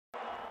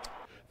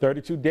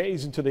32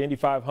 days into the Indy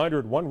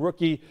 500, one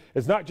rookie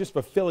is not just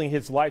fulfilling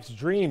his life's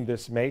dream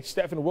this May.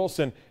 Stefan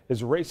Wilson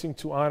is racing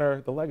to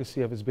honor the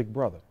legacy of his big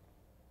brother.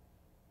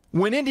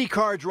 When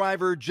IndyCar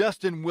driver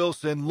Justin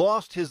Wilson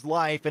lost his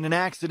life in an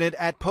accident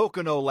at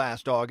Pocono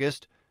last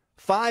August,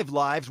 5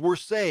 lives were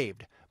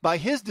saved by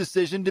his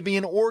decision to be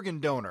an organ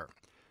donor.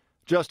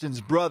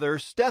 Justin's brother,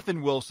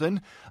 Stefan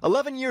Wilson,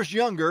 11 years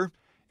younger,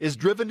 is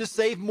driven to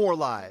save more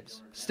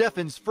lives.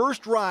 Stefan's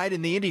first ride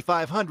in the Indy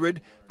 500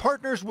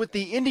 partners with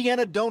the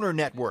Indiana Donor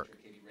Network.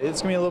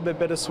 It's going to be a little bit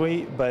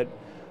bittersweet, but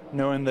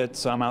knowing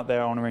that I'm out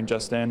there honoring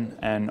Justin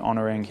and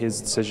honoring his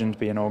decision to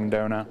be an organ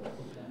donor,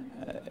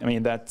 I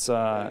mean,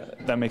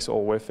 that makes it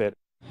all worth it.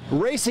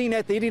 Racing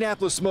at the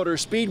Indianapolis Motor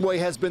Speedway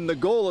has been the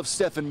goal of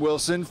Stefan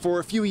Wilson for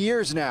a few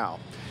years now.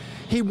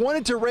 He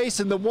wanted to race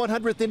in the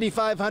 100th Indy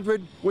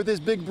 500 with his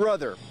big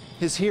brother,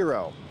 his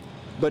hero,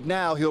 but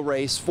now he'll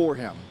race for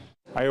him.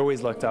 I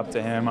always looked up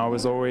to him. I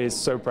was always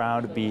so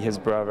proud to be his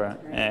brother,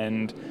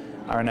 and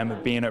I remember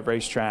being at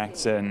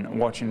racetracks and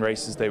watching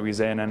races that he was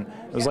in, and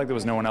it was like there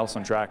was no one else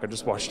on track. I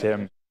just watched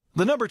him.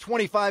 The number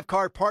 25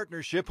 car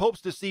partnership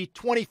hopes to see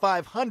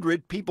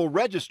 2,500 people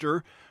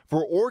register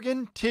for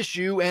organ,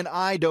 tissue, and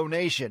eye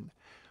donation.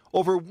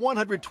 Over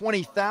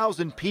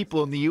 120,000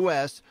 people in the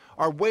U.S.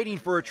 are waiting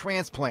for a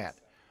transplant.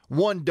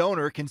 One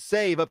donor can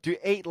save up to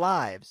 8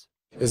 lives.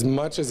 As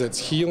much as it's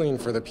healing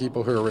for the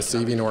people who are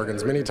receiving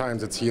organs, many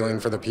times it's healing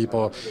for the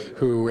people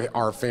who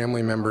are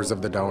family members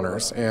of the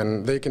donors.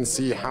 And they can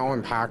see how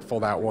impactful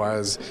that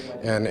was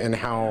and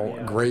how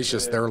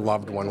gracious their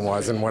loved one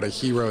was and what a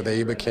hero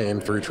they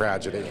became through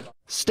tragedy.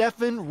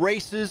 Stefan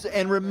races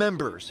and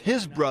remembers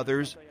his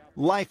brother's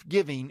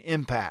life-giving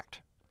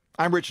impact.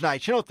 I'm Rich Knight,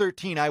 Channel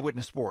 13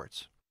 Eyewitness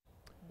Sports.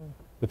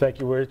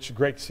 Thank you, Rich.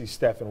 Great to see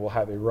Stefan will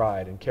have a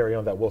ride and carry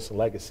on that Wilson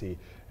legacy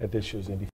at this year's Indy.